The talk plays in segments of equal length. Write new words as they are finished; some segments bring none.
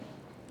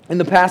And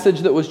the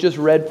passage that was just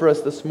read for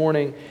us this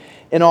morning,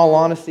 in all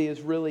honesty,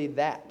 is really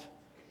that.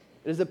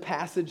 It is a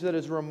passage that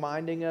is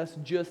reminding us,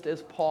 just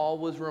as Paul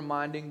was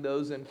reminding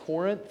those in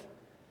Corinth,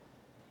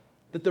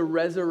 that the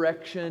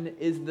resurrection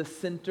is the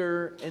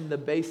center and the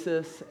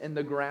basis and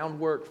the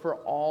groundwork for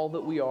all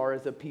that we are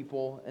as a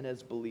people and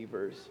as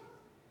believers.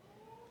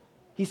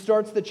 He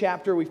starts the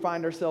chapter we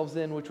find ourselves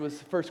in, which was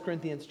 1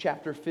 Corinthians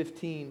chapter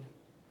 15.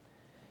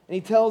 And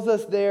he tells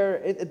us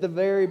there at the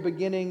very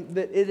beginning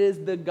that it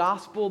is the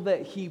gospel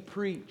that he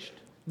preached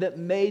that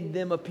made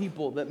them a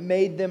people, that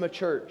made them a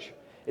church.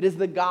 It is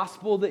the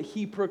gospel that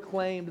he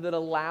proclaimed that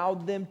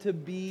allowed them to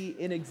be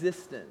in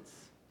existence.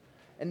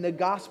 And the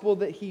gospel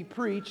that he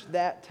preached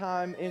that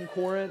time in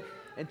Corinth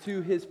and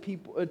to his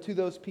people, to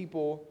those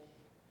people,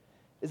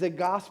 is a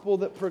gospel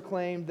that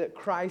proclaimed that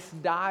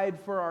Christ died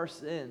for our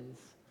sins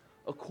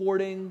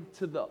according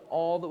to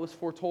all that was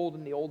foretold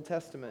in the Old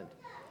Testament,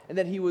 and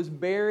that he was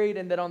buried,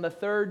 and that on the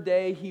third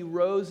day he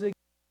rose again,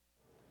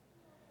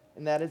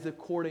 and that is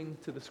according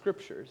to the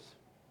Scriptures.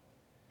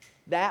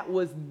 That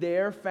was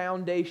their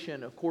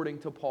foundation, according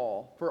to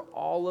Paul, for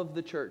all of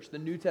the church, the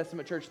New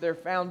Testament church. Their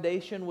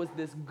foundation was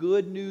this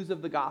good news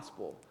of the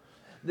gospel,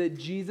 that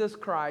Jesus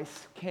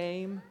Christ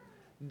came,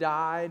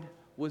 died,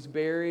 was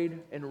buried,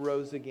 and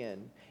rose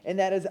again. And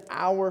that is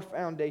our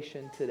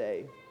foundation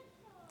today.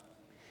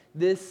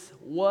 This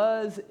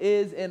was,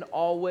 is, and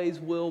always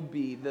will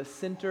be the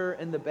center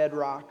and the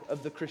bedrock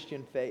of the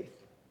Christian faith.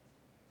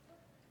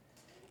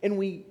 And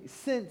we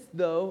sense,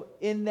 though,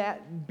 in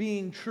that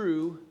being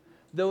true,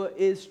 though it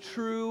is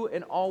true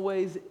and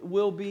always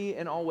will be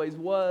and always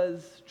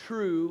was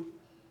true,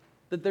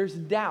 that there's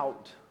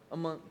doubt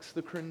amongst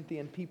the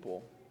Corinthian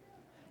people.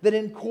 That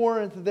in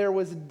Corinth there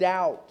was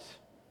doubt.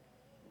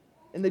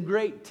 And the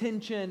great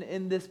tension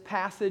in this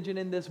passage and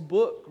in this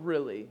book,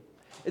 really,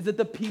 is that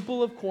the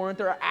people of Corinth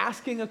are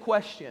asking a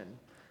question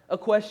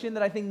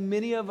that I think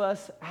many of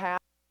us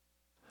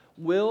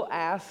will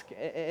ask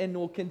and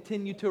will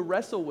continue to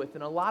wrestle with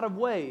in a lot of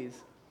ways.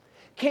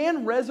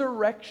 Can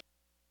resurrection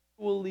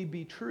actually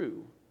be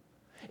true?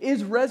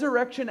 Is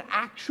resurrection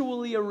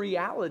actually a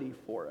reality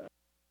for us?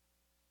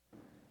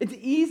 It's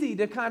easy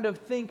to kind of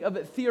think of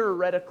it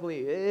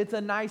theoretically. It's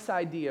a nice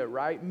idea,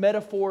 right?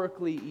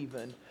 Metaphorically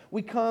even.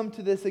 We come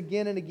to this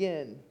again and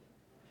again.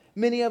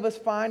 Many of us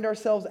find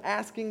ourselves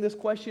asking this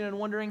question and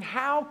wondering,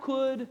 how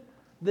could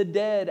the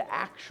dead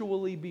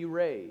actually be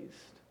raised?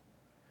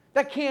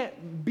 That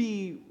can't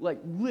be like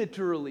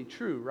literally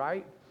true,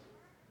 right?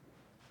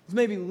 It's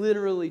maybe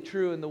literally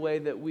true in the way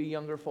that we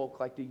younger folk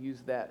like to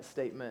use that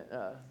statement.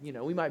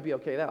 We might be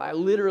okay. That I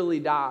literally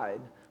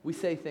died. We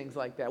say things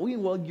like that.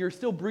 Well, you're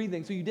still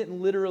breathing, so you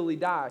didn't literally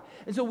die.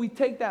 And so we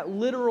take that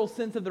literal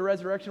sense of the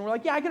resurrection. We're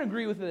like, yeah, I can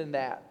agree with it in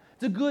that.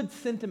 It's a good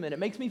sentiment. It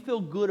makes me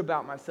feel good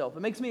about myself. It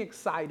makes me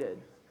excited.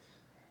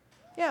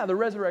 Yeah, the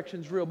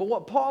resurrection's real. But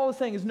what Paul is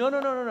saying is,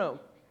 no.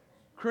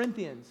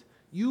 Corinthians,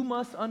 you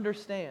must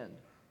understand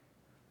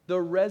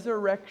the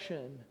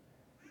resurrection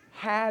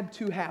had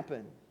to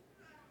happen.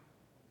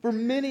 For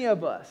many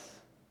of us,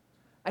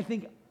 I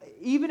think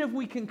even if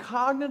we can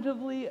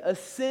cognitively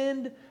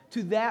ascend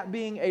to that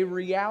being a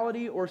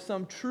reality or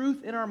some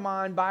truth in our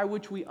mind by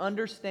which we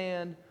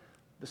understand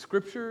the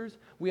Scriptures,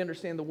 we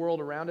understand the world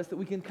around us, that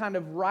we can kind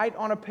of write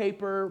on a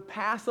paper,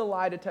 pass a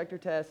lie detector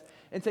test,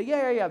 and say,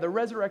 yeah, the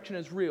resurrection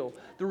is real.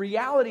 The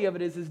reality of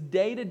it is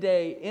day to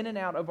day, in and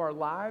out of our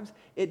lives,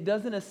 it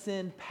doesn't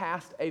ascend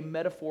past a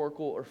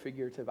metaphorical or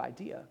figurative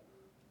idea.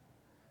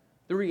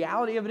 The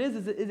reality of it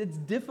is it's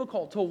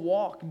difficult to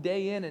walk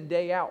day in and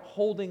day out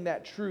holding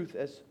that truth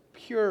as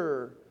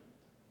pure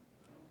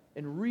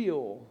and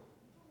real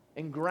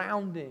and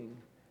grounding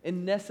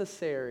and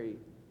necessary.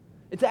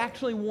 It's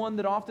actually one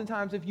that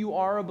oftentimes, if you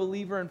are a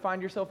believer and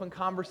find yourself in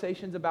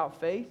conversations about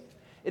faith,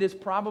 it is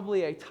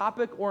probably a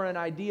topic or an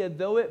idea,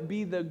 though it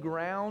be the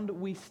ground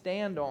we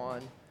stand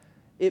on,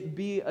 it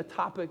be a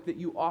topic that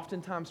you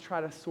oftentimes try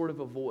to sort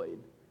of avoid.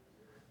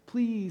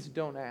 Please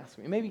don't ask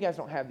me. Maybe you guys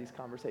don't have these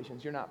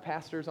conversations. You're not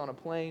pastors on a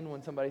plane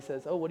when somebody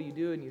says, oh, what do you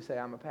do? And you say,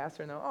 I'm a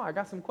pastor. And they're, I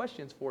got some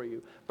questions for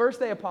you. First,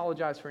 they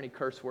apologize for any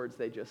curse words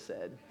they just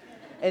said.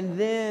 And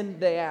then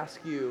they ask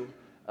you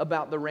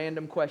about the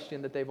random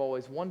question that they've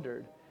always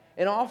wondered.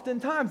 And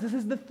oftentimes, this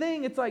is the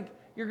thing. It's like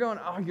you're going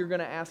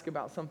to ask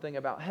about something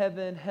about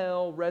heaven,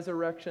 hell,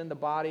 resurrection, the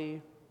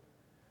body.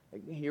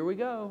 Here we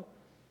go.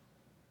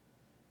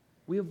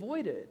 We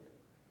avoid it.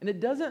 And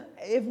it doesn't,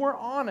 if we're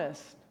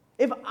honest,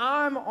 if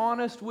I'm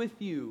honest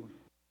with you,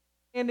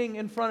 standing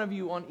in front of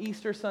you on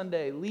Easter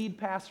Sunday, lead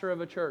pastor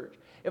of a church,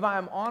 if I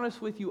am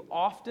honest with you,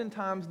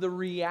 oftentimes the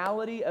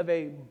reality of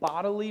a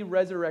bodily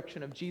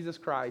resurrection of Jesus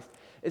Christ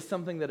is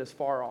something that is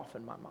far off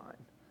in my mind.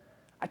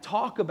 I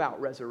talk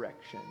about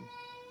resurrection,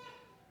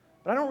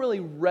 but I don't really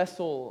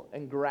wrestle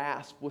and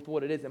grasp with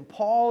what it is. And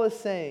Paul is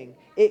saying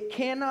it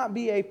cannot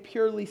be a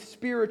purely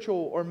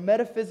spiritual or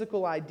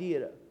metaphysical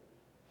idea,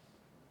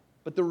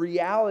 but the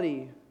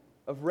reality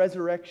of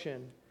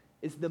resurrection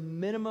is the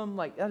minimum,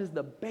 that is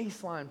the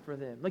baseline for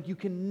them. You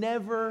can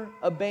never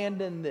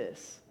abandon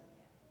this.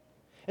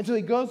 And so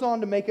he goes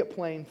on to make it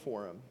plain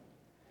for him.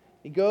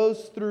 He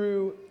goes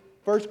through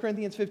 1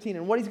 Corinthians 15,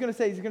 and what he's going to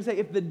say is he's going to say,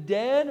 if the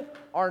dead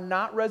are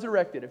not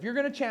resurrected, if you're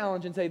going to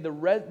challenge and say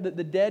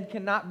the dead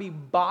cannot be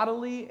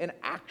bodily and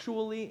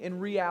actually in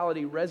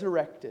reality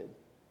resurrected,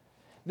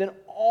 then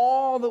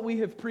all that we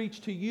have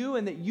preached to you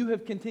and that you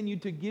have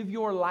continued to give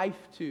your life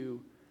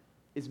to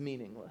is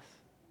meaningless.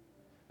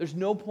 There's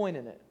no point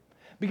in it.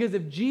 Because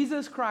if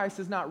Jesus Christ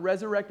is not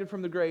resurrected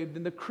from the grave,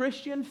 then the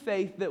Christian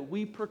faith that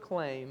we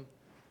proclaim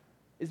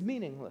is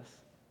meaningless.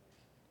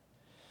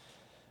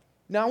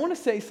 Now, I want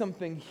to say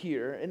something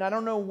here, and I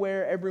don't know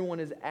where everyone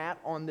is at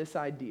on this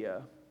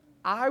idea.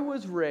 I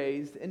was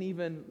raised and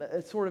even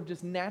sort of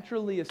just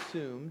naturally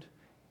assumed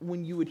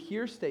when you would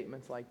hear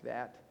statements like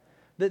that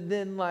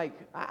then, like,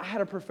 I had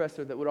a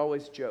professor that would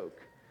always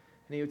joke.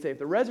 And he would say, if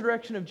the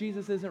resurrection of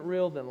Jesus isn't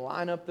real, then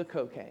line up the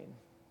cocaine.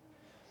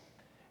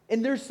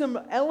 And there's some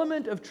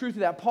element of truth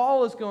to that.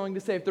 Paul is going to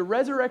say, if the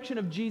resurrection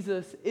of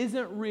Jesus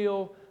isn't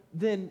real,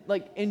 then,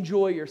 like,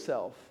 enjoy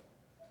yourself.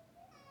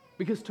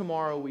 Because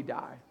tomorrow we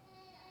die.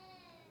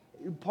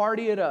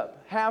 Party it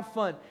up. Have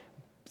fun.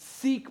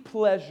 Seek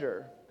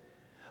pleasure.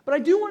 But I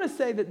do want to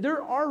say that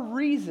there are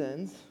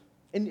reasons,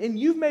 and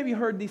you've maybe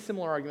heard these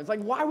similar arguments,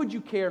 like why would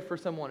you care for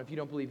someone if you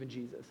don't believe in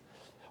Jesus?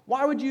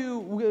 Why would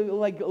you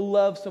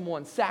love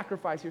someone,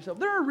 sacrifice yourself?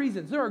 There are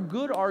reasons, there are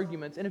good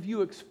arguments, and if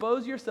you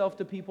expose yourself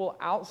to people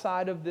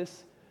outside of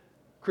this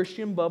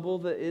Christian bubble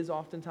that is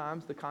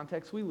oftentimes the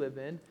context we live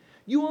in,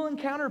 you will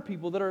encounter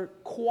people that are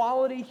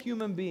quality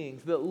human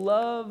beings that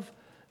love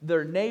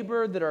their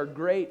neighbor, that are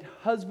great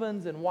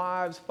husbands and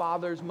wives,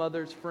 fathers,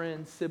 mothers,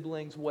 friends,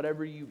 siblings,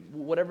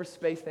 whatever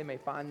space they may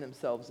find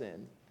themselves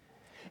in.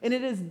 And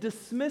it is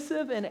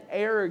dismissive and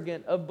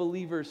arrogant of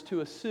believers to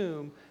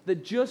assume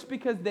that just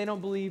because they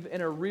don't believe in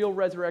a real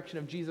resurrection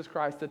of Jesus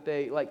Christ that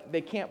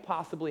they can't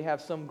possibly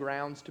have some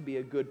grounds to be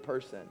a good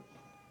person.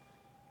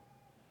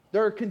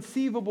 There are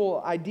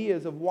conceivable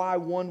ideas of why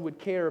one would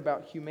care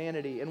about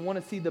humanity and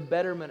want to see the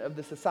betterment of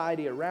the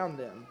society around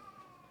them.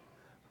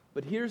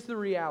 But here's the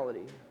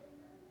reality,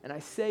 and I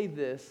say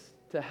this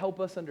to help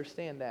us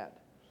understand that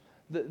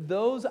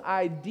those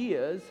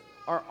ideas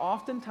are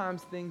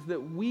oftentimes things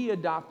that we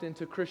adopt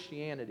into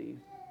Christianity.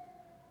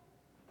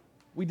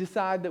 We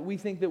decide that we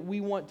think that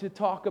we want to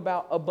talk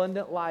about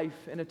abundant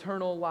life and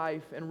eternal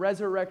life and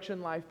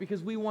resurrection life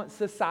because we want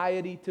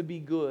society to be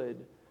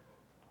good.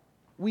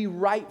 We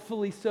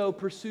rightfully so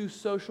pursue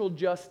social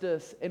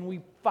justice and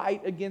we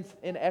fight against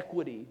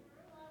inequity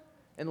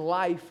in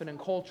life and in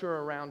culture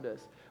around us.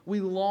 We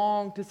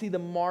long to see the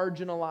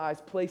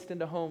marginalized placed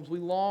into homes. We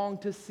long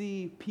to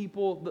see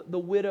people, the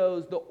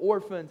widows, the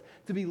orphans,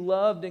 to be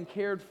loved and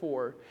cared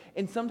for.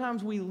 And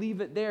sometimes we leave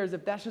it there as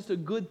if that's just a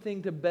good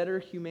thing to better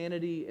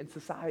humanity and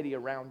society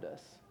around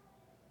us.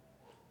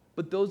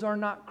 But those are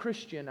not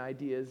Christian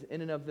ideas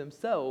in and of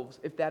themselves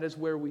if that is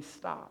where we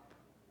stop.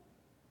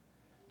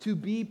 To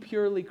be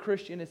purely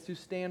Christian is to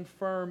stand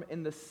firm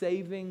in the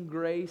saving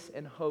grace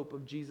and hope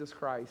of Jesus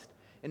Christ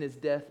in his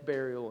death,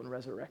 burial, and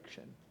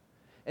resurrection.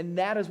 And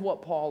that is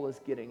what Paul is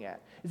getting at.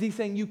 Is he's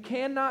saying you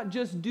cannot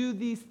just do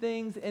these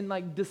things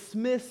and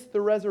dismiss the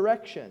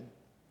resurrection.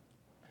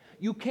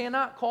 You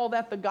cannot call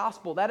that the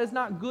gospel. That is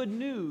not good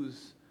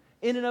news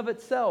in and of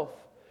itself.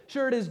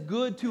 Sure, it is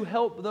good to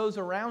help those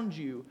around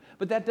you,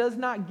 but that does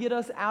not get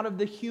us out of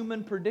the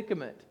human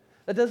predicament.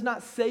 That does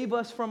not save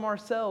us from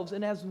ourselves.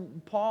 And as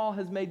Paul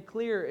has made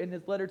clear in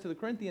his letter to the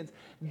Corinthians,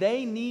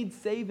 they need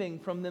saving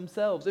from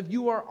themselves. If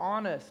you are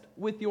honest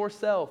with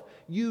yourself,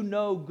 you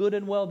know good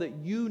and well that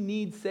you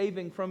need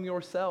saving from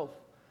yourself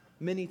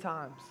many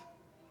times.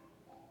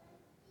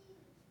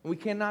 We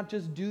cannot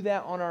just do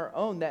that on our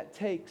own. That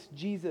takes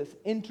Jesus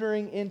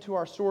entering into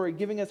our story,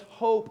 giving us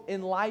hope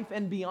in life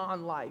and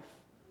beyond life.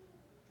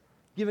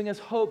 Giving us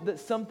hope that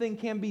something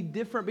can be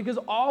different, because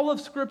all of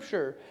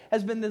Scripture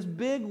has been this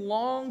big,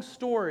 long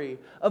story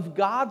of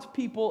God's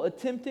people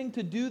attempting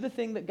to do the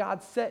thing that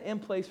God set in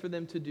place for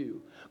them to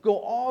do. Go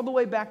all the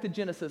way back to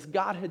Genesis.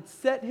 God had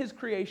set his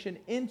creation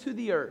into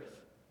the earth.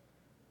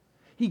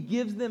 He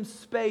gives them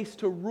space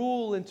to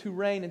rule and to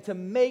reign and to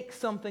make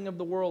something of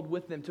the world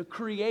with them, to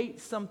create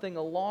something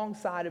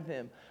alongside of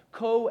him,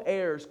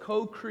 co-heirs,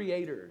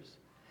 co-creators.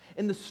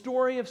 And the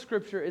story of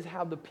Scripture is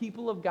how the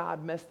people of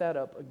God mess that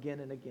up again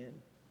and again.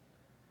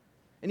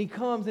 And he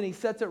comes and he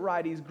sets it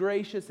right. He's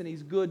gracious and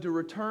he's good to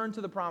return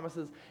to the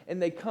promises.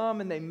 And they come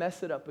and they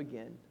mess it up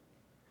again.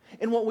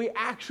 And what we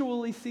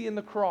actually see in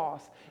the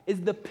cross is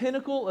the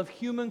pinnacle of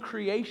human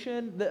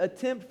creation, the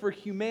attempt for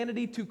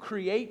humanity to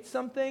create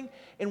something,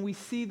 and we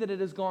see that it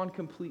has gone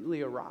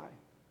completely awry.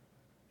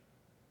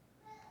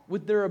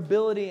 With their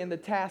ability and the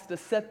task to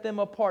set them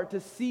apart, to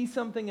see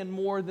something in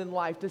more than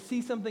life, to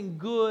see something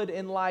good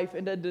in life,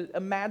 and to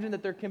imagine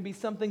that there can be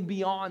something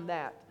beyond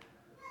that.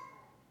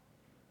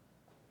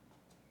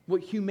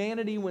 What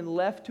humanity, when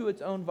left to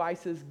its own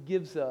vices,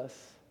 gives us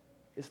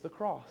is the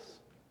cross.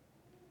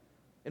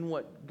 And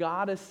what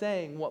God is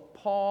saying, what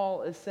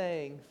Paul is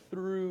saying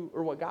through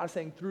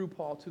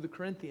Paul to the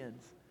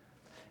Corinthians,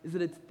 is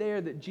that it's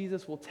there that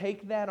Jesus will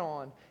take that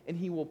on and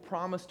he will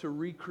promise to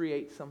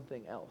recreate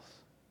something else.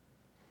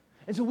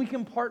 And so we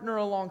can partner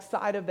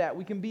alongside of that.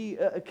 We can be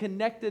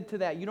connected to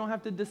that. You don't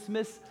have to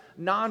dismiss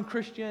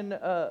non-Christian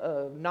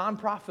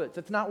nonprofits.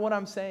 That's not what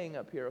I'm saying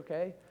up here,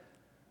 okay?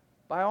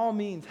 By all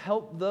means,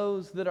 help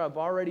those that have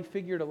already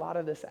figured a lot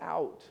of this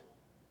out.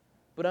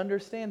 But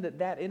understand that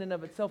that in and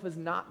of itself is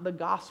not the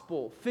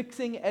gospel.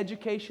 Fixing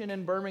education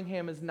in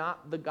Birmingham is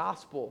not the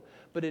gospel,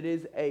 but it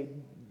is a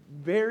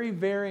very,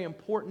 very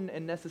important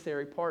and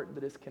necessary part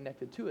that is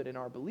connected to it in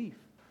our belief,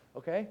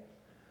 okay?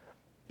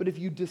 But if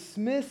you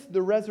dismiss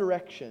the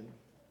resurrection,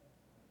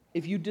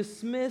 if you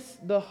dismiss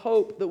the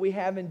hope that we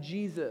have in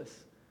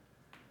Jesus,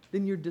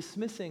 then you're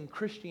dismissing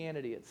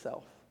Christianity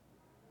itself.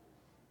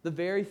 The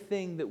very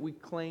thing that we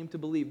claim to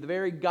believe, the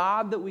very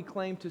God that we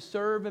claim to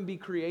serve and be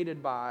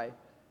created by,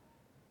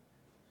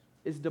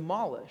 is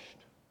demolished.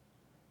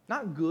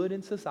 Not good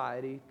in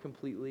society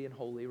completely and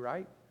wholly,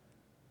 right?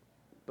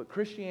 But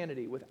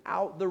Christianity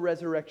without the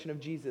resurrection of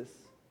Jesus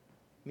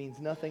means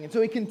nothing. And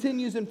so he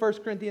continues in 1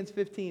 Corinthians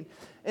 15.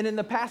 And in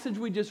the passage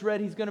we just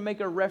read, he's going to make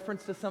a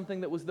reference to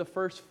something that was the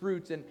first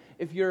fruits. And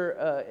if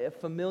you're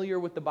familiar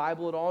with the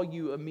Bible at all,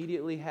 you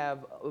immediately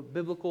have a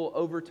biblical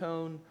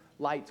overtone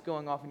lights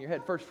going off in your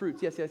head. First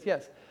fruits, yes, yes,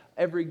 yes.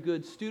 Every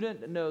good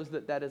student knows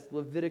that that is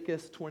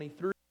Leviticus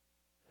 23.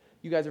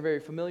 You guys are very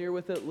familiar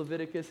with it.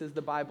 Leviticus is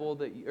the Bible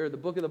or the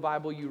book of the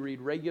Bible you read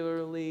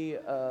regularly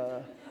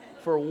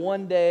for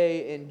one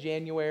day in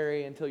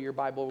January until your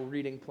Bible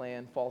reading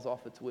plan falls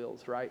off its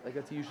wheels, right? Like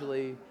it's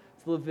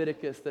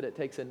Leviticus that it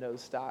takes a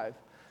nosedive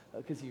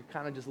because you're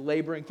kind of just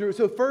laboring through.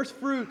 So first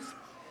fruits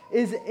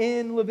is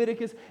in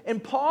Leviticus,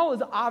 and Paul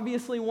is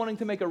obviously wanting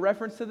to make a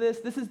reference to this.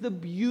 This is the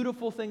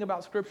beautiful thing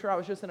about Scripture. I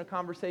was just in a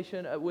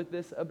conversation with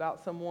this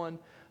about someone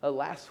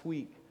last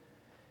week.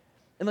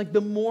 And like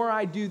the more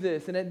I do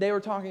this, and they were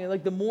talking,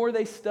 like the more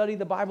they study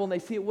the Bible and they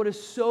see it, what is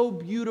so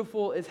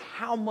beautiful is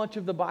how much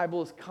of the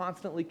Bible is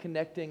constantly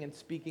connecting and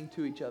speaking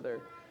to each other.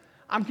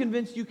 I'm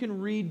convinced you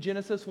can read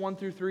Genesis 1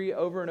 through 3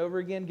 over and over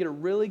again, get a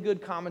really good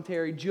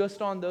commentary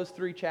just on those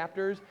 3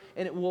 chapters,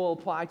 and it will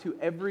apply to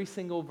every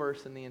single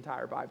verse in the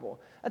entire Bible.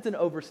 That's an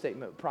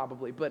overstatement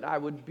probably, but I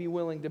would be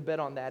willing to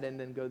bet on that and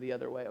then go the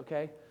other way,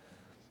 okay?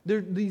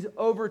 These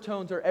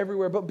overtones are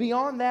everywhere. But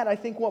beyond that, I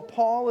think what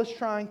Paul is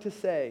trying to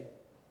say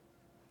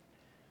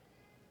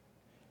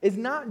is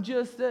not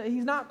just,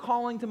 he's not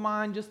calling to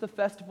mind just the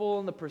festival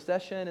and the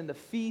procession and the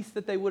feast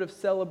that they would have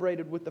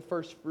celebrated with the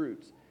first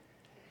fruits.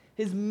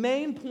 His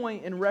main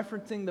point in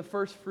referencing the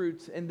first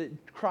fruits and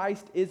that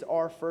Christ is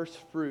our first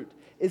fruit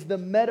is the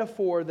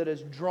metaphor that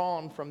is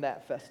drawn from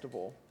that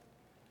festival,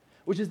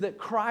 which is that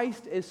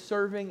Christ is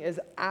serving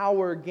as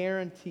our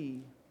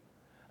guarantee,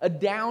 a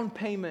down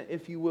payment,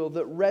 if you will,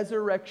 that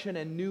resurrection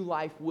and new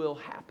life will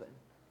happen.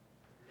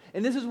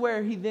 And this is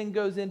where he then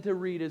goes into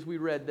read, as we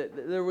read,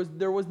 that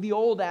there was the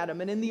old Adam.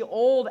 And in the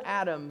old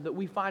Adam that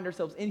we find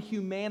ourselves in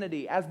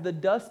humanity, as the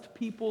dust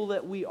people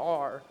that we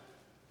are,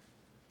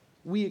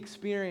 we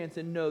experience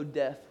and know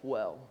death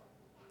well.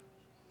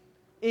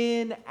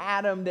 In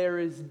Adam there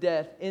is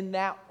death. In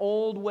that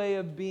old way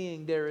of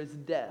being there is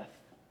death.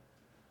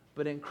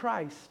 But in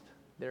Christ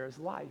there is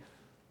life.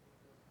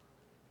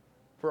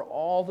 For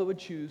all that would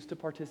choose to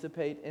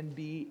participate and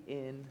be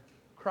in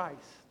Christ.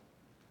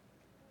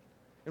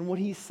 And what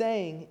he's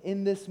saying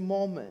in this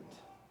moment,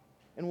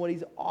 and what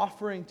he's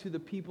offering to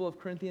the people of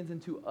Corinthians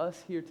and to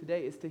us here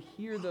today, is to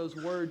hear those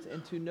words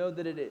and to know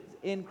that it is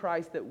in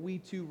Christ that we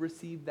too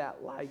receive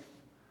that life.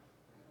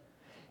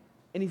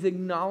 And he's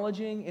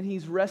acknowledging and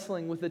he's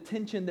wrestling with a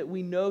tension that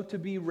we know to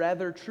be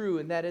rather true,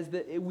 and that is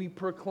that we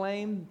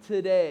proclaim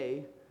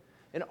today,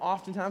 and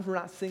oftentimes we're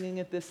not singing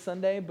it this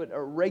Sunday, but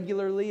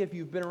regularly, if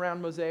you've been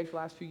around Mosaic the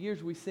last few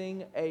years, we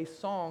sing a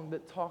song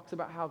that talks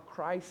about how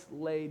Christ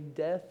laid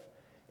death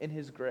in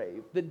his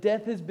grave. That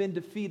death has been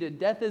defeated.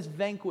 Death is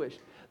vanquished.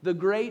 The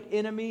great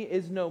enemy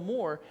is no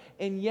more.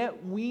 And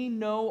yet we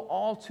know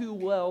all too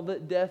well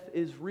that death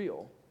is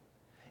real.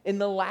 In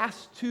the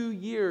last 2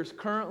 years,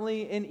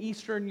 currently in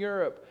Eastern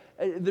Europe,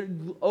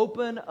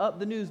 open up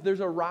the news. There's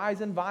a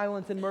rise in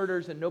violence and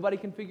murders, and nobody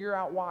can figure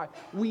out why.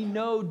 We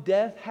know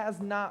death has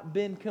not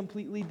been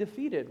completely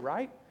defeated,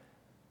 right?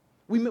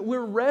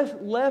 We're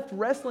left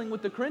wrestling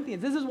with the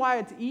Corinthians. This is why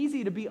it's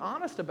easy to be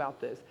honest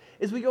about this.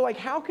 Is we go like,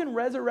 how can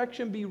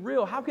resurrection be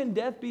real? How can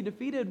death be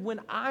defeated when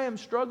I am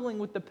struggling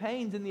with the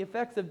pains and the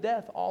effects of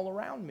death all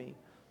around me?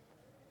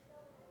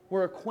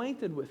 We're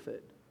acquainted with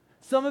it.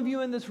 Some of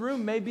you in this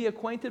room may be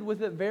acquainted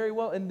with it very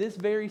well in this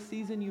very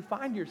season you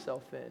find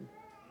yourself in.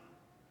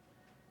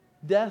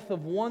 Death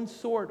of one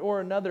sort or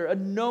another, a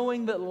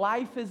knowing that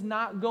life is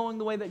not going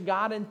the way that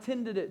God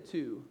intended it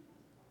to.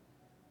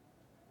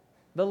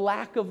 The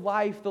lack of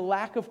life, the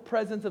lack of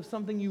presence of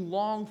something you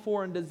long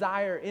for and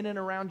desire in and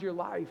around your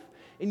life.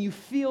 And you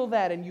feel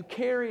that and you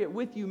carry it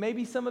with you.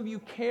 Maybe some of you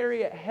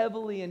carry it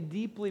heavily and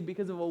deeply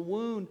because of a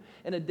wound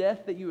and a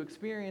death that you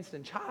experienced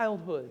in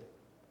childhood.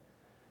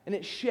 And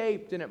it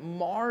shaped and it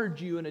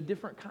marred you in a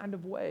different kind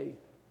of way.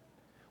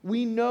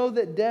 We know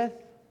that death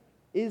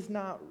is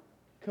not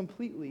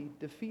completely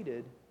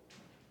defeated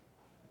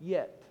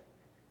yet.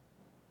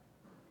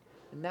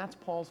 And that's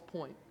Paul's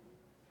point.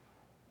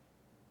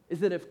 is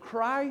that if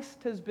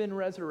Christ has been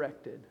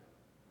resurrected,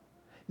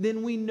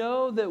 then we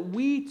know that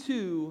we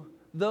too,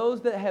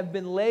 those that have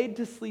been laid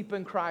to sleep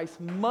in Christ,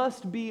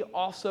 must be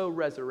also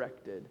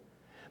resurrected.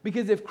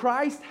 Because if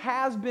Christ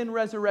has been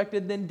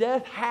resurrected, then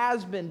death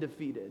has been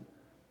defeated.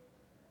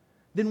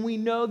 Then we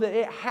know that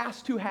it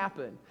has to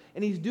happen.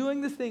 And he's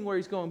doing this thing where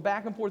he's going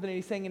back and forth and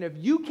he's saying, and if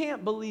you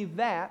can't believe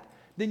that,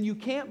 then you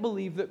can't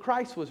believe that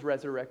Christ was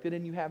resurrected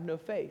and you have no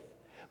faith.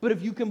 But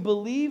if you can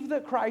believe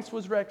that Christ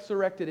was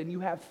resurrected and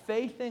you have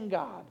faith in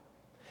God,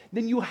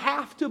 then you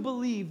have to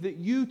believe that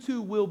you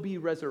too will be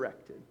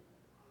resurrected.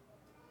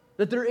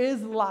 That there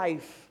is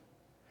life.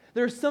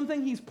 There's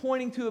something he's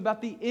pointing to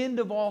about the end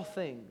of all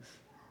things.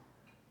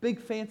 Big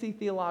fancy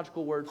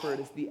theological word for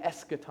it is the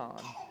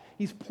eschaton.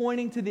 He's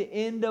pointing to the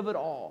end of it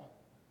all.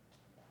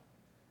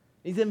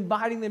 He's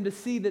inviting them to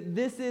see that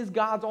this is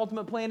God's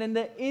ultimate plan and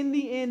that in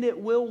the end it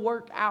will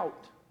work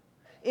out.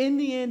 In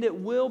the end, it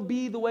will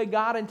be the way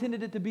God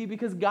intended it to be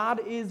because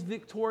God is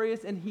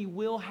victorious and he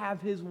will have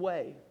his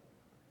way.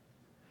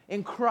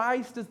 And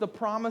Christ is the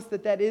promise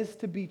that that is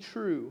to be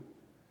true.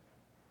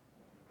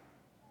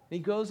 He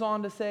goes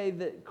on to say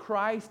that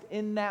Christ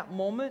in that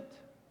moment,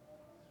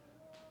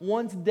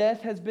 once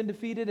death has been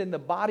defeated and the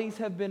bodies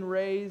have been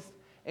raised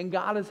and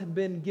God has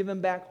been given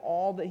back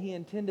all that he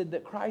intended,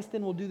 that Christ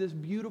then will do this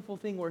beautiful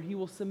thing where he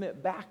will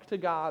submit back to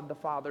God the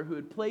Father who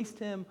had placed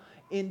him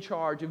in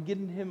charge of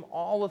giving him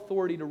all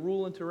authority to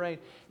rule and to reign.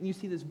 And you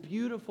see this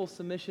beautiful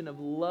submission of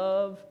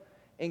love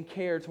and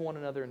care to one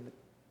another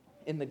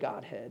in the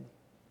Godhead.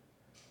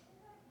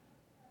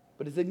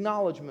 But his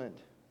acknowledgement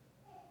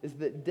is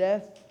that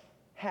death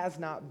has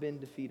not been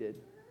defeated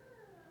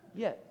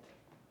yet.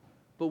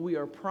 But we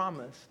are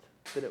promised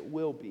that it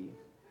will be.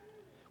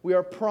 We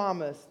are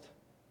promised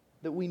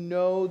that we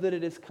know that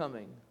it is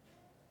coming.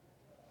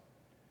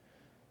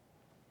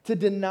 To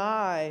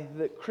deny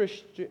that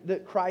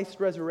Christ's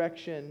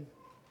resurrection,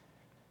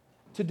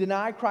 to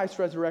deny Christ's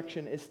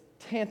resurrection is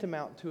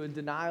tantamount to a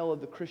denial of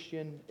the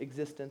Christian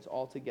existence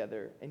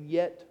altogether, and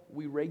yet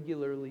we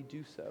regularly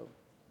do so.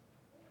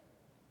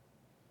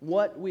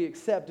 What we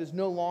accept is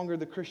no longer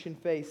the Christian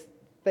faith.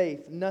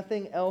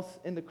 Nothing else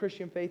in the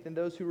Christian faith and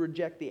those who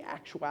reject the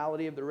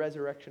actuality of the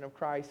resurrection of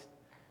Christ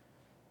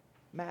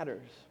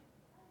matters.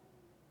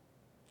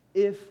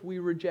 If we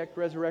reject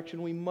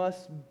resurrection, we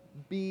must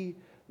be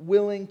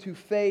willing to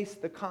face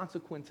the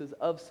consequences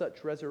of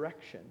such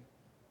resurrection.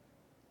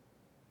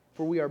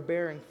 For we are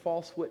bearing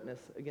false witness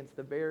against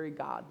the very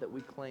God that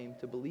we claim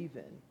to believe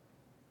in.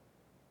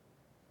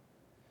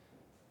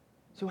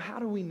 So how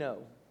do we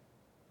know?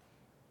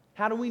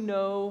 How do we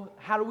know?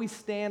 How do we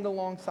stand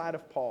alongside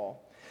of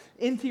Paul?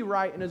 N.T.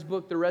 Wright, in his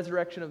book, The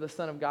Resurrection of the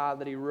Son of God,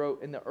 that he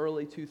wrote in the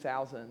early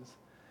 2000s,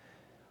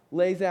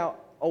 lays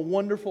out a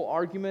wonderful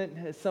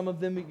argument. Some of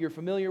them you're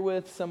familiar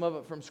with, some of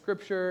it from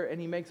Scripture, and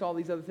he makes all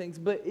these other things.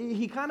 But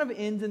he kind of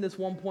ends in this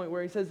one point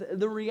where he says,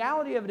 the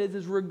reality of it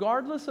is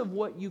regardless of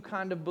what you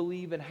kind of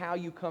believe and how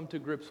you come to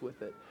grips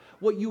with it,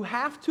 what you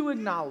have to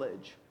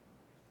acknowledge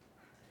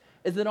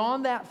is that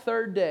on that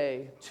third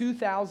day,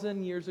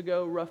 2,000 years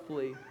ago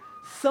roughly,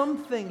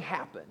 something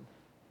happened.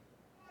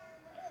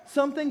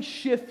 Something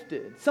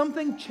shifted.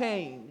 Something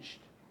changed.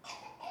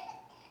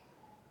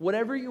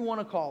 Whatever you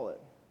want to call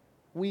it.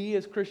 We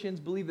as Christians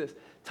believe this.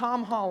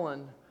 Tom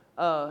Holland,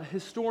 a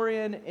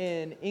historian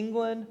in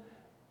England,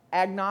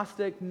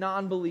 agnostic,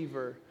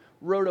 non-believer,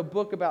 wrote a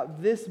book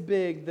about this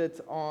big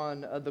that's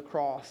on the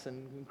cross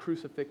and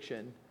crucifixion.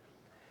 And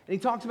he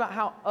talks about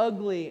how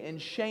ugly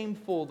and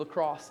shameful the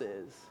cross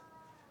is.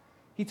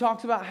 He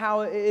talks about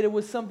how it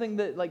was something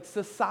that like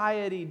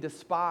society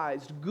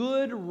despised.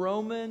 Good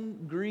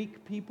Roman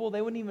Greek people,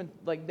 they wouldn't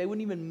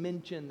even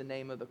mention the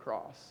name of the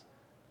cross.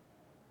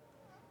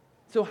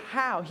 So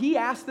how? He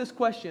asked this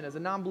question as a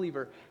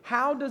non-believer.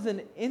 How does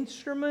an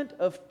instrument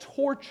of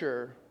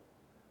torture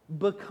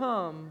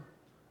become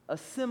a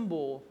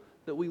symbol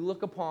that we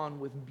look upon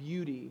with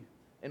beauty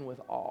and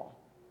with awe?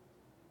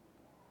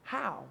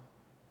 How?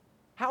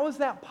 How is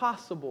that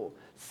possible?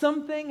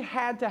 Something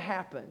had to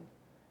happen,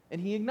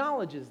 and he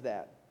acknowledges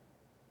that.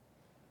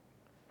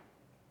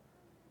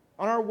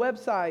 On our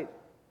website,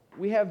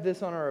 we have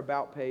this on our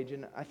About page,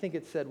 and I think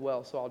it's said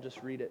well, so I'll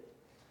just read it.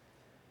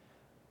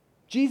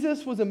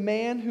 Jesus was a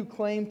man who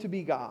claimed to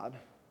be God,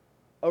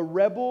 a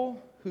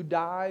rebel who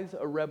dies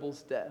a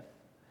rebel's death.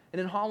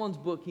 And in Holland's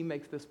book, he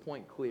makes this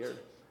point clear.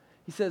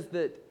 He says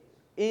that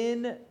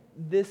in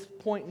this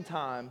point in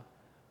time,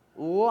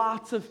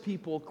 lots of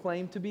people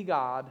claim to be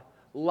God,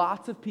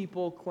 lots of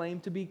people claim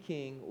to be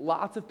king,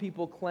 lots of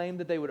people claim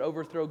that they would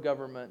overthrow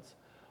governments.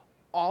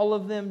 All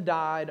of them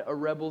died a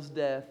rebel's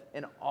death,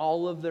 and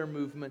all of their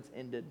movements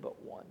ended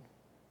but one.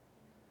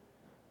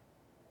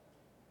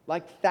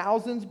 Like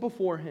thousands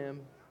before him,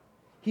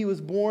 he was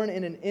born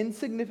in an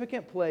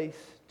insignificant place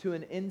to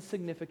an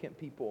insignificant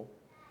people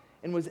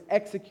and was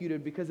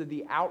executed because of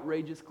the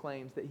outrageous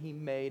claims that he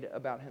made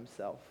about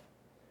himself.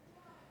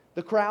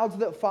 The crowds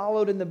that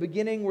followed in the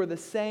beginning were the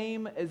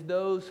same as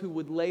those who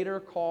would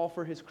later call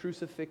for his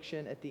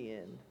crucifixion at the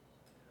end.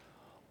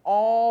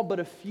 All but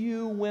a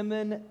few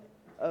women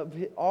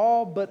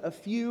all but a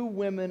few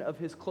women of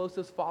his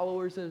closest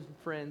followers and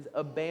friends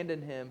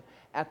abandoned him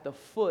at the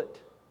foot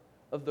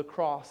of the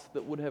cross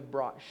that would have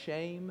brought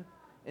shame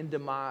and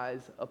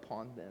demise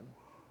upon them.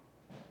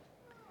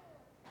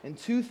 And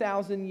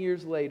 2,000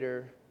 years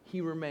later,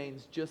 he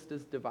remains just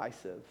as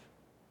divisive.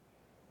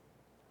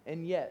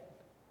 And yet,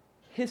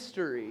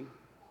 history,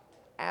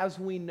 as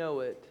we know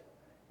it,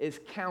 is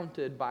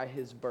counted by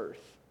his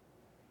birth.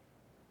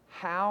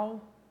 How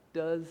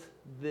does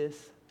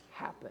this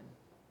happen?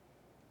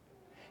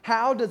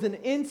 How does an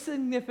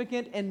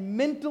insignificant and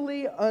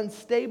mentally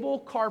unstable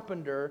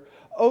carpenter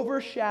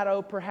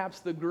overshadow perhaps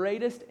the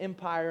greatest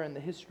empire in the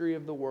history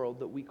of the world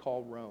that we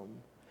call Rome?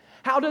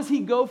 How does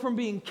he go from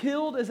being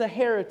killed as a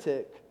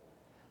heretic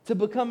to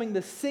becoming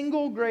the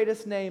single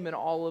greatest name in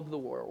all of the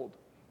world?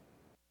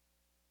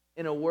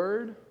 In a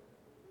word,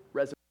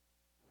 resurrection.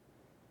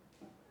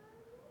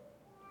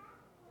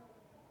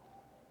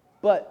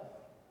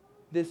 But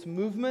this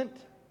movement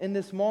in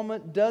this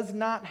moment does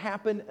not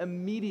happen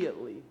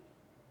immediately.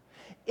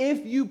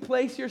 If you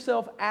place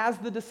yourself as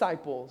the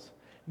disciples,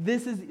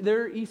 this is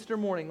their Easter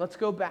morning. Let's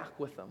go back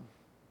with them.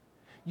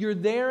 You're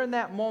there in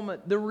that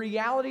moment. The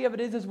reality of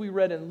it is, as we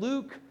read in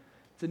Luke,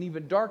 it's an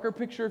even darker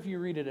picture if you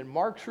read it in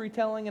Mark's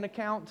retelling and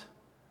account.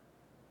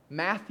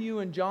 Matthew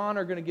and John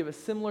are going to give us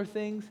similar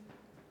things.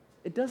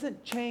 It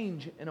doesn't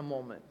change in a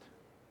moment.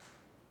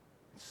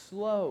 It's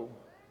slow.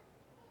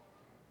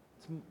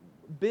 It's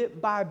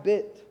bit by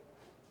bit.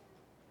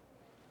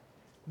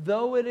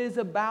 Though it is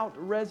about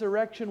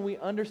resurrection, we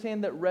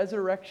understand that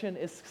resurrection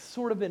is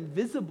sort of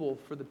invisible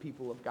for the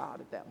people of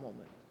God at that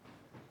moment.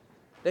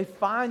 They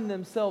find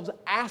themselves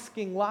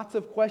asking lots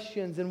of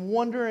questions and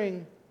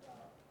wondering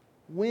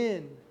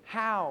when,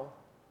 how,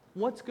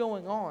 what's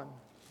going on.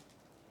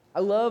 I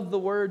love the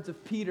words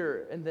of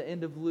Peter in the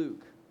end of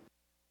Luke,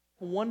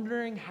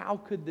 wondering how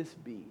could this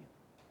be?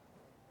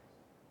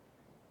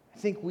 I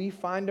think we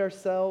find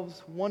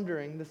ourselves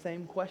wondering the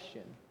same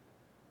question.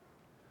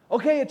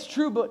 Okay, it's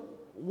true, but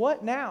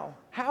what now?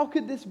 How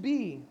could this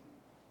be?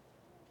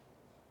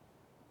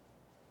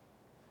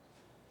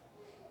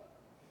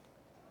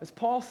 As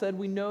Paul said,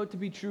 we know it to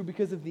be true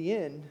because of the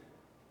end.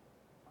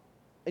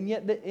 And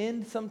yet the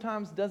end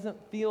sometimes doesn't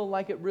feel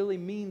like it really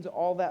means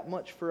all that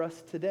much for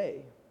us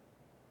today.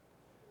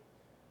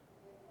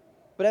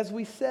 But as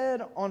we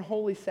said on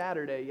Holy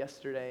Saturday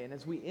yesterday, and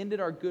as we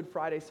ended our Good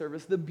Friday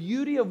service, the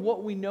beauty of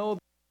what we know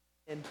about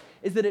the end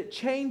is that it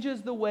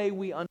changes the way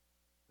we understand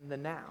the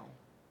now.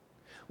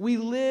 We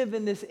live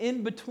in this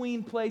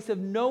in-between place of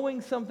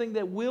knowing something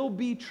that will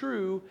be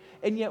true,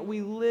 and yet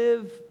we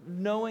live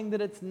knowing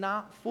that it's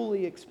not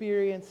fully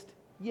experienced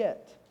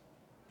yet.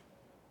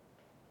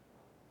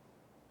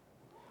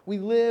 We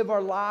live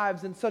our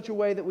lives in such a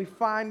way that we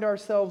find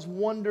ourselves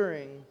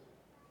wondering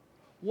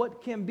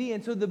what can be.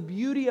 And so the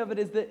beauty of it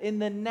is that in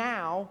the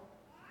now,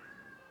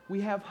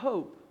 we have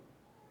hope.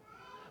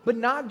 But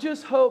not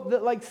just hope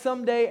that like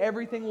someday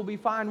everything will be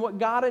fine. What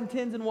God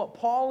intends and what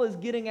Paul is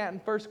getting at in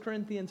 1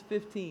 Corinthians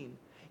 15,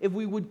 if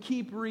we would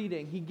keep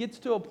reading, he gets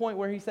to a point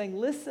where he's saying,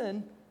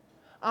 listen,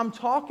 I'm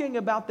talking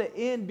about the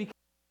end because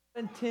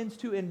God intends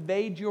to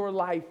invade your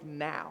life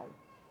now,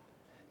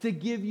 to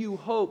give you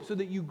hope so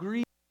that you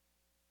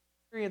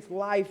experience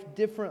life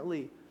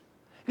differently.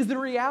 Because the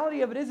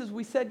reality of it is, as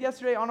we said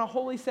yesterday on a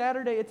Holy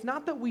Saturday, it's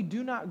not that we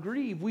do not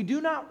grieve. We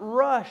do not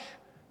rush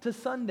to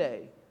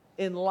Sunday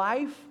in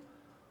life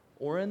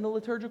or in the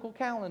liturgical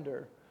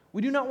calendar.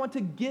 We do not want to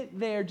get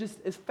there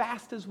just as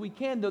fast as we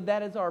can, though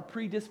that is our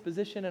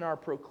predisposition and our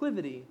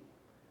proclivity.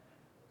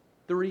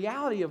 The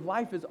reality of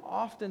life is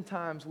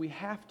oftentimes we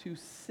have to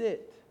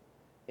sit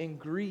in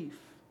grief.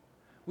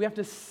 We have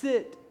to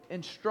sit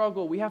and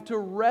struggle. We have to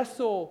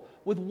wrestle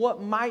with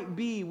what might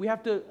be. We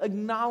have to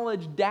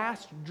acknowledge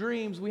dashed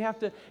dreams. We have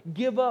to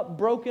give up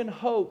broken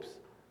hopes.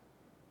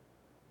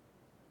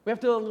 We have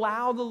to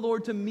allow the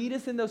Lord to meet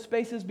us in those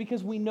spaces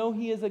because we know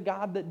He is a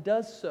God that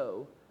does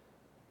so,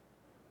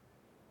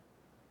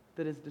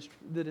 that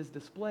is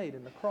displayed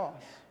in the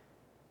cross.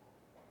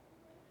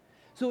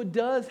 So it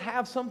does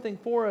have something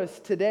for us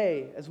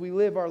today as we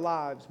live our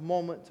lives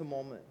moment to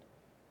moment.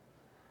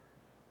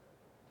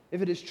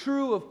 If it is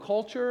true of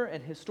culture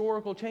and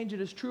historical change,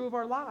 it is true of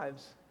our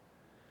lives.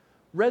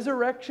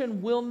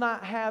 Resurrection will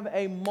not have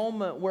a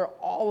moment where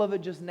all of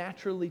it just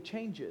naturally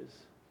changes.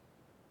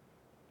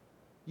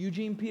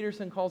 Eugene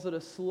Peterson calls it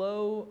a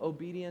slow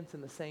obedience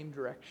in the same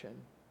direction.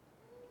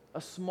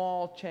 A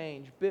small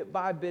change, bit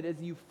by bit, as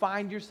you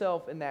find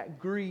yourself in that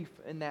grief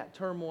and that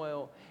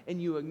turmoil,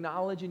 and you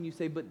acknowledge and you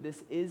say, but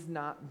this is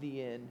not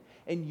the end.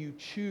 And you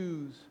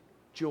choose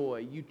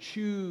joy. You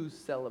choose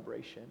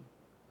celebration.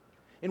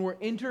 And we're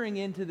entering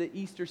into the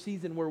Easter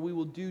season where we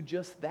will do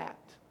just that.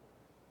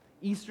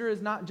 Easter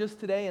is not just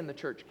today in the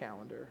church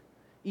calendar.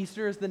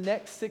 Easter is the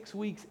next 6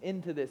 weeks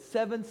into this.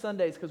 7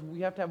 Sundays, because we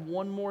have to have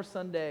one more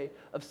Sunday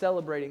of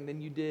celebrating than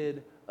you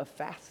did of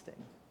fasting.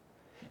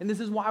 And this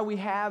is why we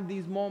have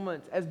these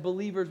moments as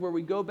believers where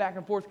we go back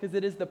and forth, because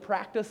it is the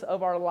practice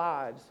of our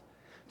lives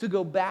to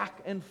go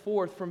back and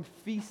forth from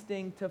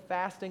feasting to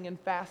fasting and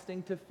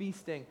fasting to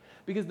feasting.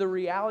 Because the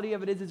reality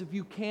of it is if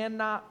you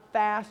cannot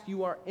fast,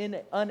 you are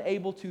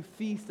unable to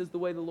feast as the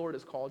way the Lord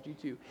has called you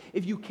to.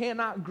 If you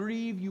cannot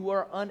grieve, you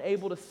are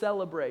unable to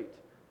celebrate.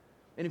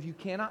 And if you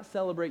cannot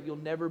celebrate, you'll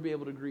never be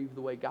able to grieve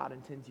the way God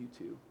intends you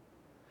to.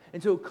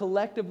 And so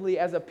collectively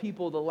as a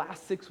people, the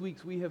last 6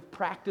 weeks, we have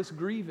practiced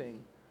grieving.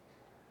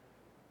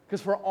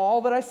 Because for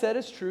all that I said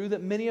is true,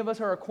 that many of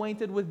us are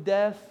acquainted with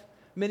death,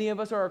 many of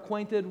us are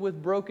acquainted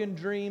with broken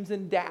dreams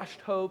and dashed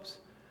hopes.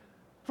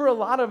 For a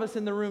lot of us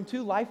in the room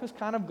too, life has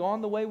kind of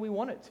gone the way we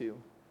want it to.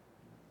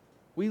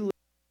 We live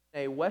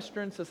in a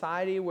Western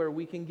society where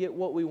we can get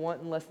what we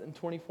want in less than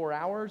 24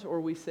 hours, or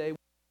we say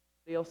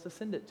somebody else to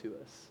send it to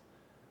us.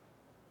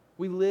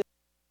 We live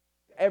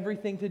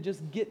everything to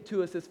just get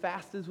to us as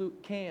fast as we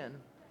can.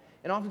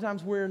 And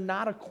oftentimes we're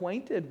not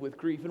acquainted with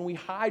grief, and we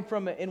hide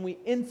from it, and we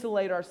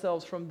insulate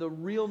ourselves from the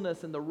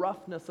realness and the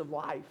roughness of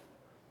life.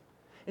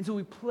 And so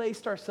we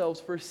placed ourselves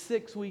for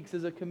 6 weeks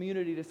as a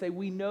community to say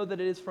we know that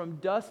it is from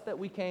dust that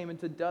we came, and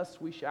to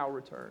dust we shall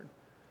return.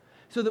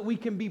 So that we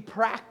can be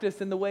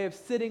practiced in the way of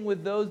sitting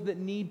with those that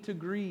need to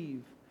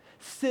grieve,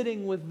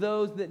 sitting with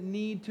those that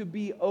need to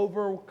be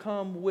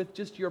overcome with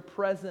just your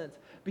presence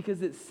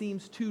because it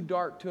seems too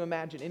dark to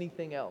imagine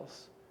anything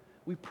else.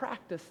 We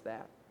practice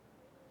that.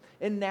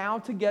 And now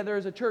together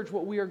as a church,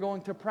 what we are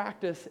going to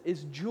practice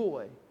is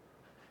joy.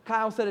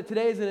 Kyle said it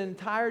today is an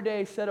entire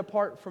day set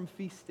apart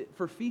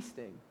for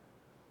feasting.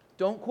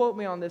 Don't quote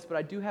me on this, but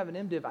I do have an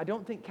MDiv. I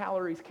don't think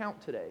calories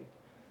count today.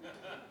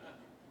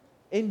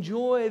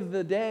 Enjoy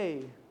the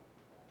day.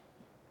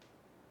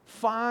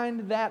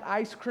 Find that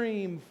ice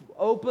cream.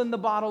 Open the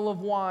bottle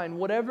of wine.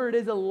 Whatever it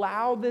is,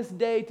 allow this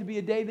day to be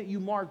a day that you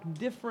mark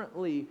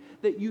differently,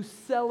 that you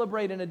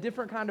celebrate in a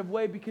different kind of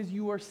way, because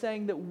you are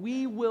saying that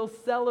we will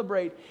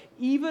celebrate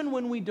even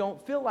when we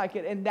don't feel like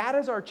it. And that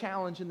is our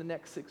challenge in the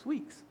next 6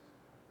 weeks.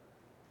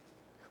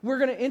 We're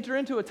going to enter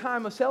into a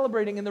time of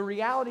celebrating, and the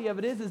reality of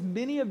it is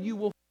many of you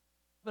will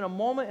in a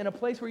moment in a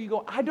place where you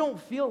go, I don't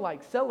feel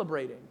like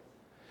celebrating.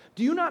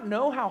 Do you not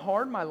know how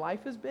hard my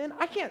life has been?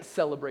 I can't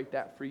celebrate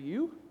that for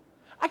you.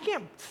 I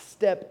can't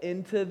step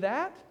into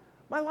that.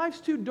 My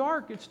life's too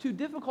dark. It's too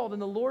difficult.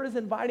 And the Lord is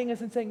inviting us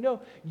and saying, no,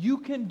 you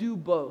can do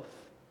both.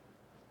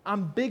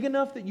 I'm big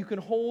enough that you can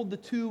hold the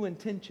two in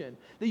tension,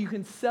 that you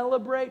can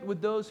celebrate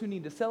with those who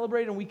need to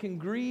celebrate, and we can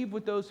grieve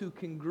with those who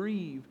can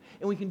grieve.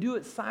 And we can do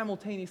it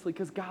simultaneously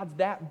because God's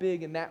that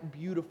big and that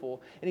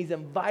beautiful, and He's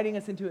inviting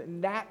us into it,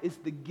 and that is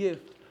the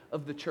gift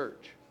of the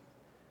church.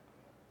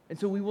 And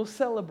so we will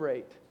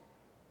celebrate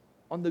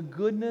on the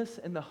goodness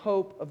and the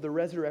hope of the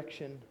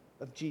resurrection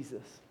of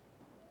Jesus.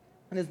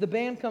 And as the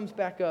band comes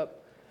back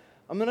up,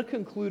 I'm going to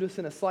conclude us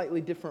in a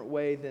slightly different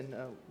way than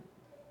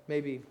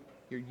maybe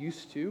you're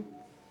used to.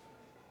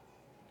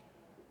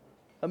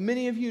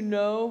 Many of you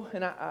know,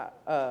 and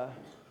I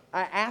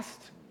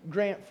asked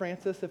Grant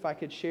Francis if I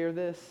could share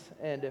this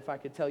and if I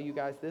could tell you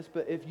guys this,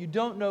 but if you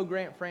don't know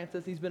Grant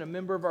Francis, he's been a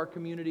member of our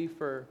community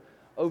for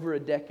over a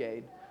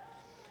decade,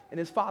 and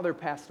his father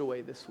passed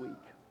away this week.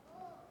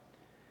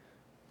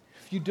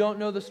 If you don't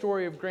know the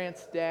story of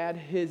Grant's dad,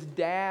 his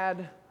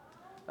dad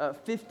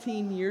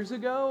 15 years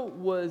ago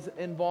was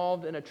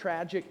involved in a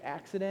tragic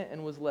accident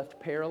and was left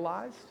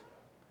paralyzed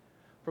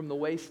from the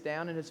waist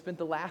down, and has spent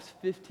the last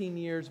 15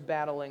 years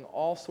battling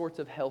all sorts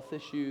of health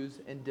issues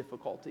and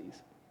difficulties.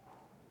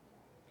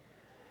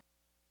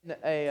 In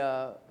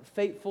a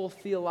fateful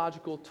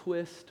theological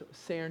twist,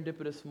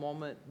 serendipitous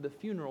moment, the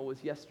funeral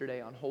was yesterday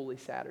on Holy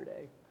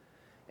Saturday.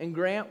 And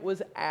Grant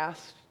was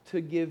asked to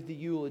give the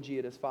eulogy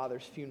at his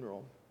father's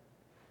funeral.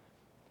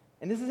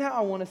 And this is how I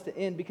want us to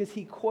end, because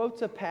he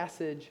quotes a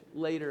passage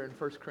later in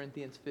 1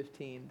 Corinthians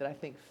 15 that I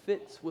think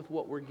fits with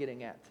what we're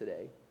getting at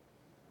today.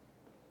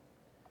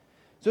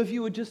 So if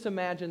you would just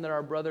imagine that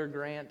our brother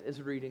Grant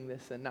is reading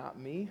this and not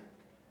me,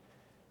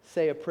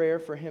 say a prayer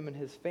for him and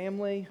his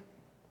family.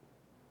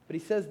 But he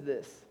says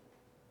this: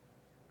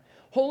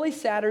 Holy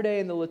Saturday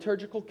in the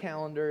liturgical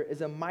calendar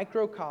is a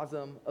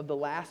microcosm of the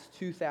last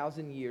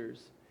 2,000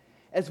 years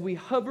as we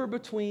hover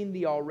between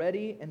the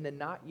already and the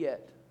not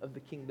yet of the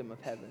kingdom of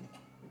heaven.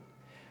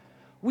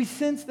 We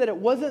sense that it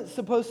wasn't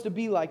supposed to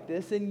be like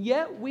this, and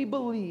yet we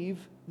believe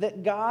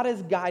that God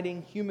is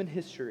guiding human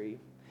history,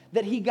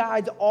 that He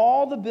guides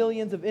all the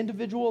billions of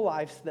individual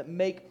lives that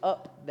make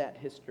up that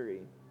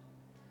history,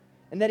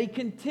 and that He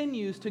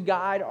continues to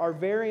guide our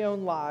very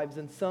own lives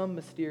in some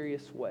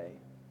mysterious way.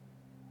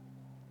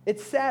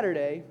 It's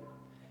Saturday,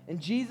 and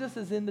Jesus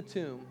is in the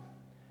tomb,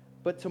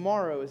 but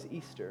tomorrow is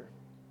Easter.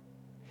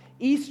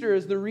 Easter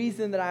is the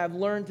reason that I have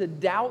learned to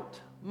doubt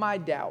my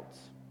doubts,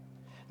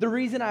 the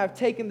reason I have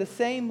taken the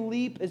same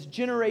leap as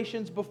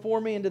generations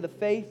before me into the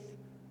faith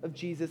of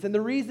Jesus, and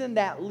the reason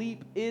that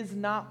leap is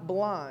not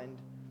blind.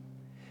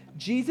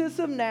 Jesus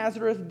of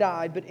Nazareth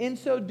died, but in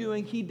so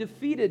doing, He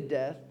defeated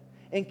death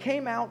and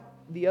came out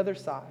the other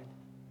side.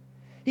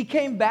 He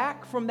came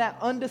back from that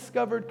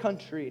undiscovered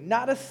country,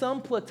 not as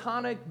some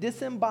platonic,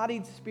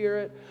 disembodied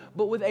spirit,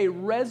 but with a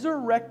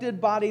resurrected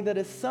body that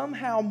is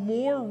somehow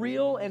more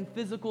real and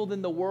physical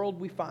than the world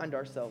we find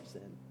ourselves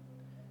in,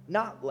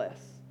 not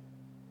less.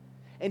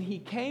 And he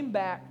came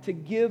back to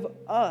give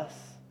us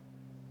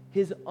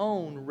his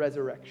own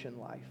resurrection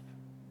life,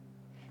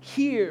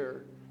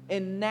 here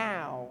and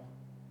now,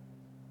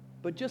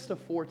 but just a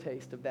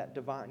foretaste of that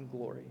divine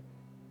glory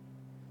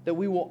that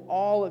we will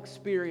all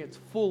experience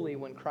fully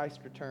when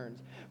Christ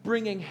returns,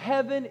 bringing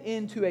heaven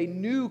into a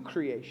new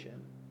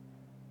creation.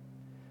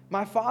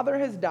 My Father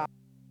has died.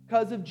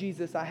 Because of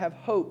Jesus, I have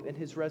hope in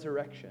his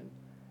resurrection.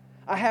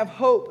 I have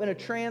hope in a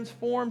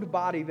transformed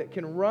body that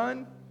can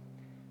run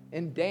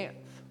and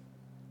dance,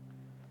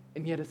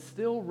 and yet is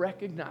still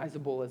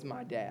recognizable as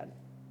my dad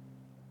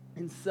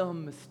in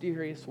some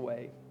mysterious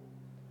way.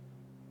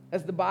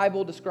 As the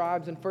Bible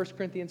describes in 1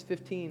 Corinthians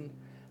 15,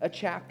 a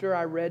chapter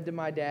I read to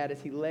my dad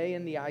as he lay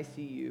in the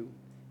ICU,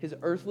 his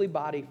earthly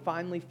body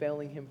finally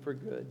failing him for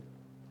good.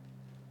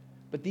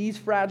 But these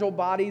fragile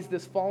bodies,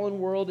 this fallen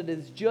world, it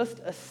is just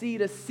a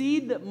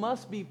seed that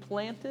must be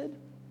planted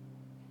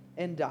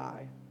and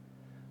die.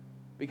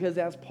 Because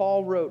as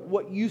Paul wrote,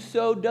 what you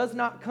sow does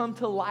not come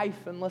to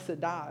life unless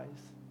it dies.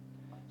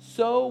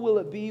 So will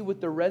it be with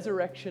the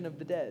resurrection of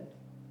the dead.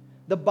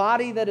 The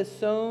body that is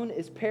sown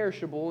is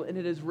perishable, and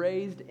it is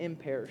raised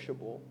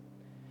imperishable.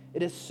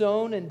 It is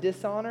sown in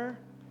dishonor,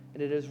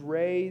 and it is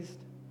raised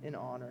in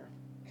honor.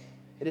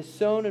 It is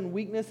sown in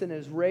weakness, and it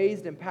is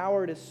raised in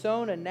power. It is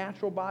sown a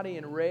natural body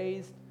and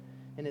raised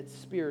in its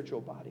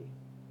spiritual body.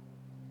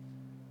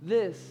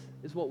 This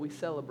is what we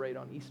celebrate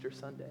on Easter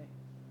Sunday.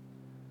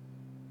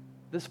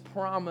 This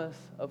promise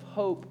of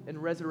hope and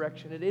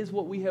resurrection. It is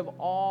what we have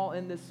all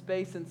in this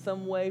space in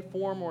some way,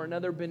 form, or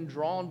another been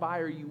drawn by,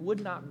 or you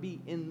would not be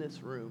in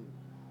this room.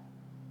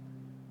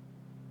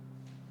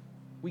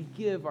 We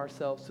give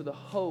ourselves to the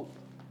hope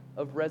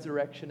of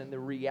resurrection and the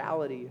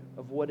reality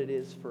of what it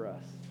is for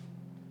us.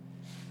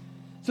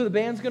 So the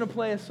band's going to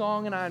play a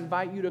song, and I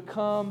invite you to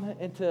come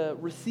and to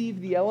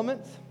receive the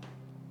elements.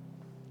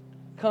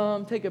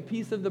 Come, take a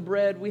piece of the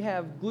bread. We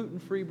have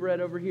gluten-free bread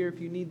over here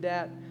if you need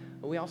that.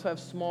 We also have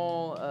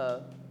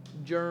small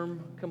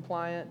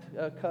germ-compliant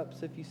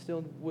cups if you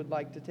still would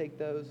like to take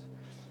those.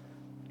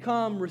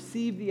 Come,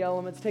 receive the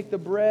elements. Take the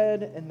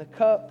bread and the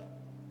cup.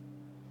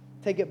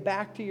 Take it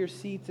back to your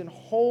seats and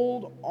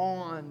hold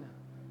on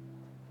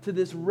to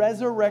this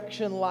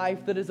resurrection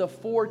life that is a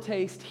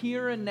foretaste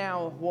here and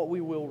now of what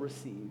we will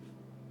receive.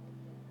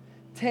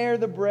 Tear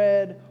the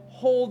bread,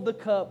 hold the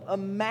cup,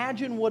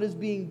 imagine what is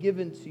being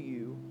given to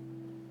you.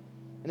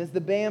 And as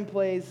the band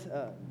plays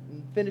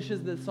and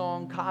finishes the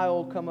song,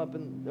 Kyle will come up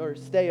or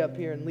stay up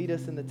here and lead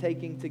us in the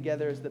taking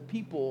together as the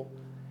people,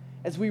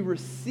 as we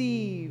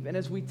receive and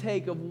as we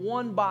take of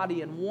one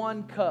body and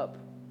one cup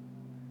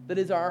that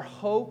is our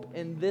hope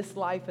in this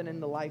life and in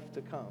the life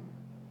to come.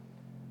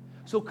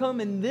 So come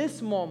in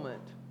this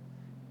moment,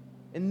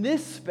 in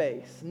this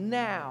space,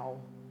 now,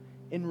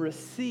 and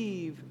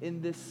receive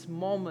in this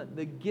moment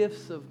the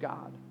gifts of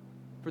God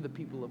for the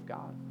people of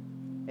God.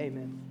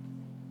 Amen.